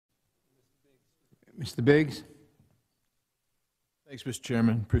Mr. Biggs? Thanks, Mr.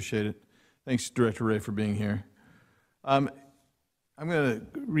 Chairman. Appreciate it. Thanks, Director Wray, for being here. I'm going to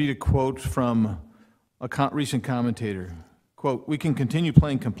read a quote from a recent commentator. Quote, "We can continue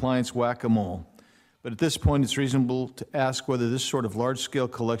playing compliance whack-a-mole, but at this point it's reasonable to ask whether this sort of large-scale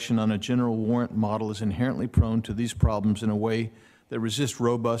collection on a general warrant model is inherently prone to these problems in a way that resists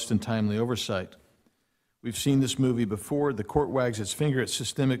robust and timely oversight. We've seen this movie before. The court wags its finger at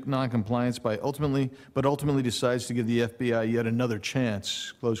systemic noncompliance but ultimately decides to give the FBI yet another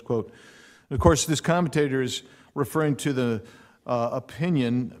chance," close quote. And of course, this commentator is referring to the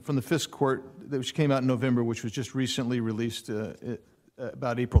opinion from the Fifth Court which came out in November, which was just recently released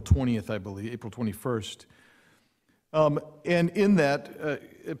about April 20th, I believe, April 21st. And in that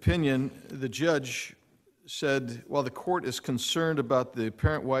opinion, the judge said, while the court is concerned about the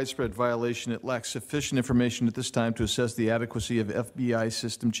apparent widespread violation, it lacks sufficient information at this time to assess the adequacy of FBI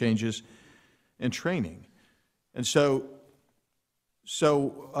system changes and training. And so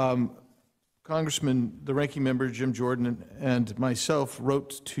Congressman, the ranking member, Jim Jordan, and myself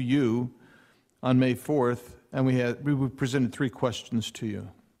wrote to you on May 4th, and we presented 3 questions to you.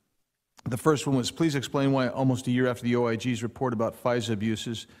 The first one was, please explain why almost a year after the OIG's report about FISA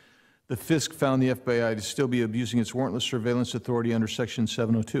abuses, the FISC found the FBI to still be abusing its warrantless surveillance authority under Section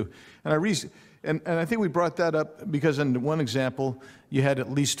 702. And I think we brought that up because in one example, you had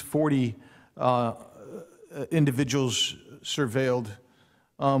at least 40 individuals surveilled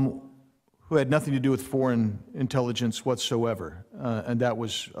who had nothing to do with foreign intelligence whatsoever, and that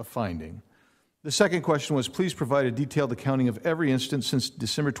was a finding. The second question was, please provide a detailed accounting of every instance since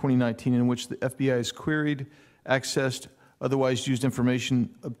December 2019 in which the FBI has queried, accessed, otherwise used information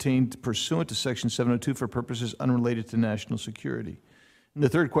obtained pursuant to Section 702 for purposes unrelated to national security. And the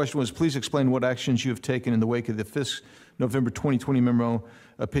third question was, please explain what actions you have taken in the wake of the FISC November 2020 memo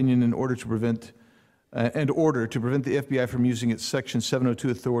opinion in order to prevent the FBI from using its Section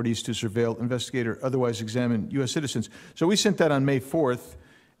 702 authorities to surveil, investigate, or otherwise examine U.S. citizens. So we sent that on May 4th,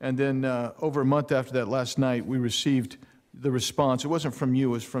 and then over a month after that, last night, we received the response. It wasn't from you,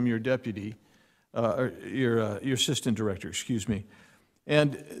 it was from your deputy, or your assistant director, excuse me.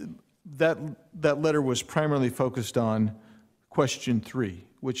 And that letter was primarily focused on question 3,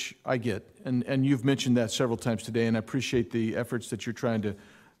 which I get. And you've mentioned that several times today, and I appreciate the efforts that you're trying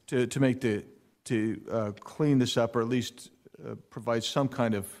to make to clean this up, or at least provide some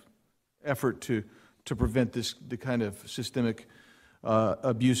kind of effort to prevent the kind of systemic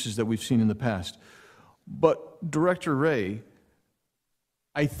abuses that we've seen in the past. But Director Wray,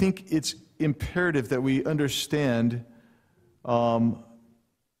 I think it's imperative that we understand the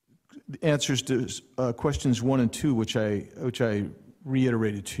answers to questions 1 and 2, which I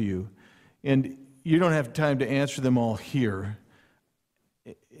reiterated to you. And you don't have time to answer them all here.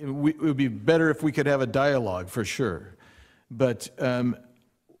 It would be better if we could have a dialogue, for sure. But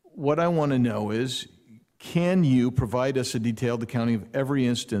what I want to know is, can you provide us a detailed accounting of every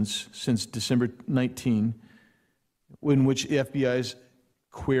instance since December 19 in which the FBI has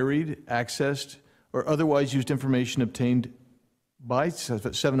queried, accessed, or otherwise used information obtained by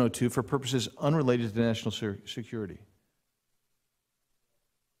 702 for purposes unrelated to national security?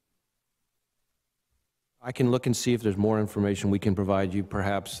 I can look and see if there's more information we can provide you,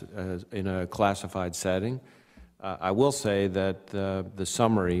 perhaps in a classified setting. I will say that the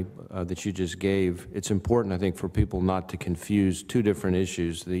summary that you just gave, it's important, I think, for people not to confuse 2 different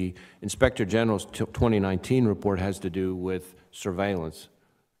issues. The Inspector General's 2019 report has to do with surveillance.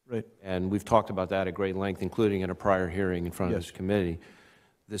 Right. And we've talked about that at great length, including in a prior hearing in front of this committee.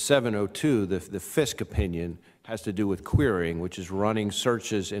 The 702, the FISC opinion, has to do with querying, which is running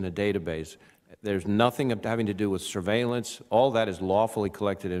searches in a database. There's nothing having to do with surveillance. All that is lawfully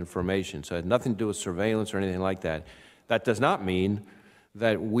collected information. So it had nothing to do with surveillance or anything like that. That does not mean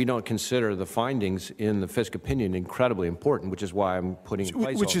that we don't consider the findings in the FISC opinion incredibly important, which is why I'm putting in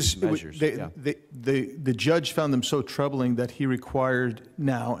place all these measures. The judge found them so troubling that he required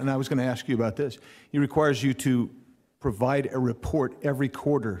now, and I was going to ask you about this, he requires you to provide a report every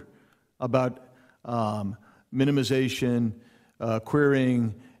quarter about minimization,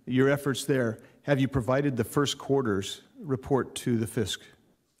 querying, your efforts there. Have you provided the first quarter's report to the FISC?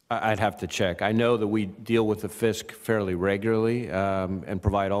 I'd have to check. I know that we deal with the FISC fairly regularly and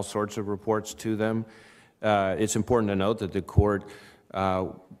provide all sorts of reports to them. It's important to note that the court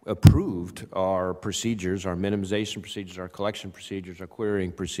approved our procedures, our minimization procedures, our collection procedures, our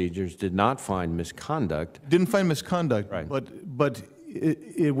querying procedures, did not find misconduct. Didn't find misconduct, right. But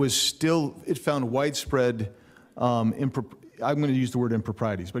it was still, it found widespread I'm going to use the word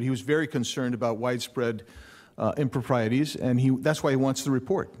improprieties, but he was very concerned about widespread improprieties, and that's why he wants the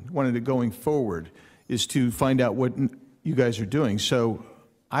report. He wanted it going forward, is to find out what you guys are doing. So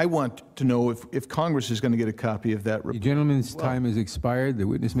I want to know if Congress is going to get a copy of that report. The gentleman's time has expired. The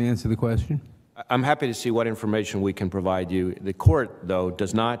witness may answer the question. I'm happy to see what information we can provide you. The court, though,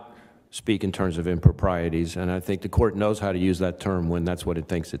 does not speak in terms of improprieties, and I think the court knows how to use that term when that's what it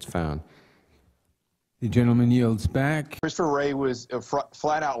thinks it's found. The gentleman yields back. Christopher Wray was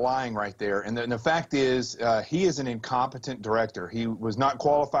flat out lying right there. And the fact is, he is an incompetent director. He was not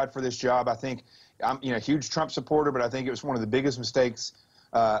qualified for this job. I think, I'm a huge Trump supporter, but I think it was one of the biggest mistakes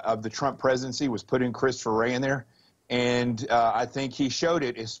of the Trump presidency was putting Christopher Wray in there. And I think he showed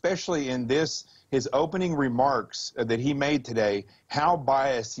it, especially in his opening remarks that he made today, how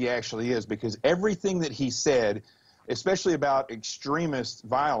biased he actually is, because everything that he said, especially about extremist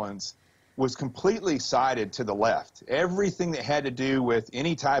violence, was completely sided to the left. Everything that had to do with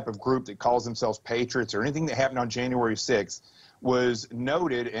any type of group that calls themselves patriots or anything that happened on January 6th was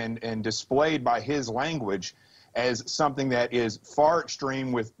noted and displayed by his language as something that is far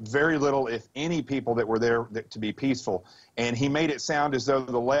extreme, with very little, if any, people that were there to be peaceful. And he made it sound as though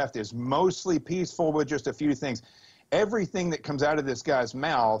the left is mostly peaceful with just a few things. Everything that comes out of this guy's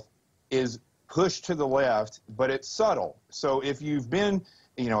mouth is pushed to the left, but it's subtle. So if you've been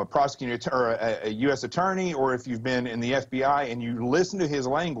a prosecutor or a U.S. attorney, or if you've been in the FBI and you listen to his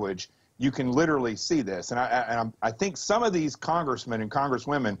language, you can literally see this. And I think some of these congressmen and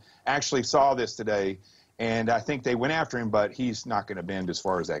congresswomen actually saw this today, and I think they went after him, but he's not going to bend as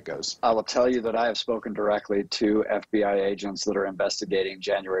far as that goes. I will tell you that I have spoken directly to FBI agents that are investigating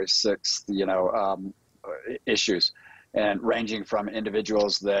January 6th, issues, and ranging from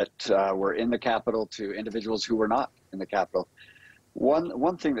individuals that were in the Capitol to individuals who were not in the Capitol.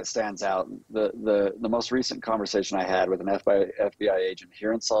 One thing that stands out, the most recent conversation I had with an FBI agent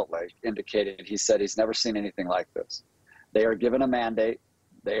here in Salt Lake indicated, he said he's never seen anything like this. They are given a mandate.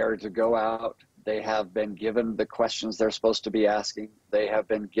 They are to go out. They have been given the questions they're supposed to be asking. They have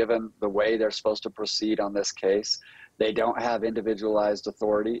been given the way they're supposed to proceed on this case. They don't have individualized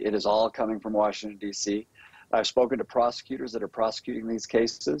authority. It is all coming from Washington, D.C. I've spoken to prosecutors that are prosecuting these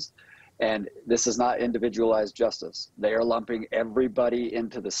cases, and this is not individualized justice. They are lumping everybody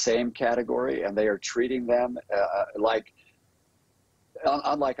into the same category, and they are treating them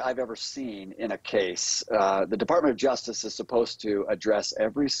unlike I've ever seen in a case. The Department of Justice is supposed to address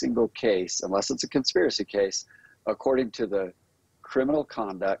every single case, unless it's a conspiracy case, according to the criminal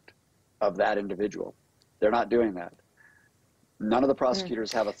conduct of that individual. They're not doing that. None of the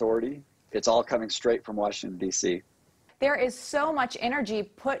prosecutors have authority. It's all coming straight from Washington, D.C. There is so much energy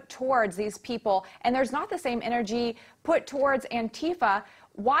put towards these people, and there's not the same energy put towards Antifa.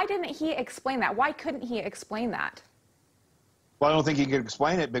 Why didn't he explain that? Why couldn't he explain that? Well, I don't think he could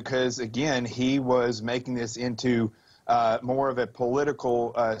explain it because, again, he was making this into more of a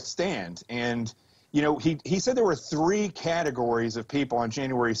political stand. And, he said there were 3 categories of people on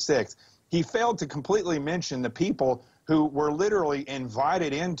January 6th. He failed to completely mention the people who were literally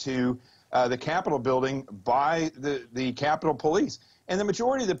invited into the Capitol building by the Capitol Police. And the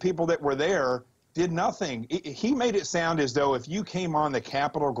majority of the people that were there did nothing. He made it sound as though if you came on the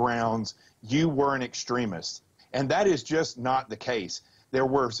Capitol grounds, you were an extremist. And that is just not the case. There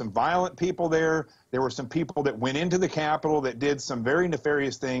were some violent people there. There were some people that went into the Capitol that did some very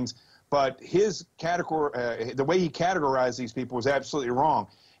nefarious things. But his category, the way he categorized these people was absolutely wrong.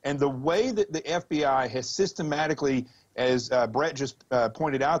 And the way that the FBI has systematically, as Brett just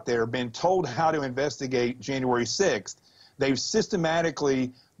pointed out there, been told how to investigate January 6th, they've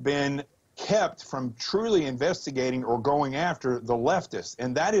systematically been kept from truly investigating or going after the leftists.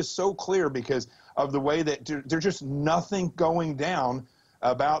 And that is so clear because of the way that there's just nothing going down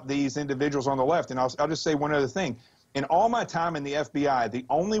about these individuals on the left. And I'll just say one other thing. In all my time in the FBI, the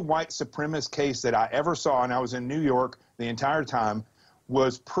only white supremacist case that I ever saw, and I was in New York the entire time,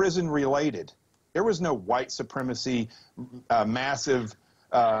 was prison-related. There was no white supremacy, massive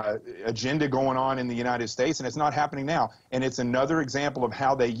agenda going on in the United States, and it's not happening now. And it's another example of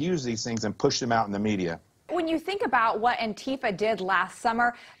how they use these things and push them out in the media. When you think about what Antifa did last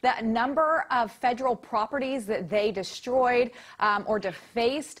summer, the number of federal properties that they destroyed or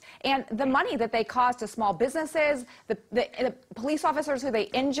defaced, and the money that they caused to small businesses, the police officers who they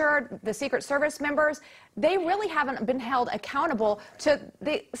injured, the Secret Service members, they really haven't been held accountable to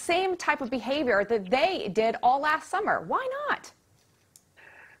the same type of behavior that they did all last summer. Why not?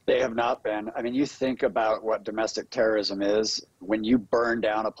 They have not been. I mean, you think about what domestic terrorism is. When you burn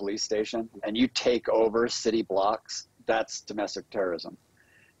down a police station and you take over city blocks, that's domestic terrorism.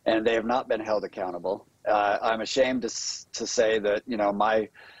 And they have not been held accountable. I'm ashamed to say that,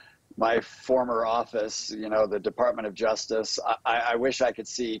 my former office, the Department of Justice. I wish I could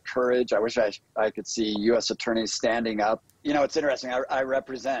see courage. I wish I could see U.S. attorneys standing up. It's interesting. I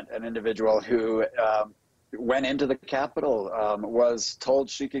represent an individual who went into the Capitol, was told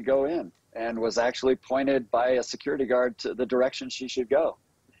she could go in, and was actually pointed by a security guard to the direction she should go.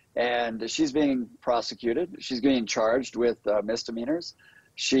 And she's being prosecuted. She's being charged with misdemeanors.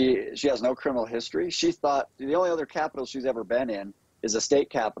 She has no criminal history. She thought the only other Capitol she's ever been in is a state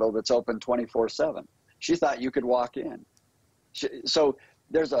Capitol that's open 24/7. She thought you could walk in. So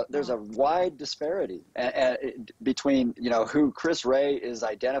there's a wide disparity between who Chris Wray is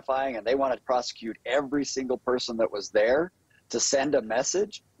identifying, and they want to prosecute every single person that was there to send a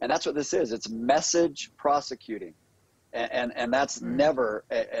message, and that's what this is. It's message prosecuting, and that's never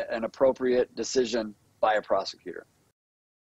an appropriate decision by a prosecutor.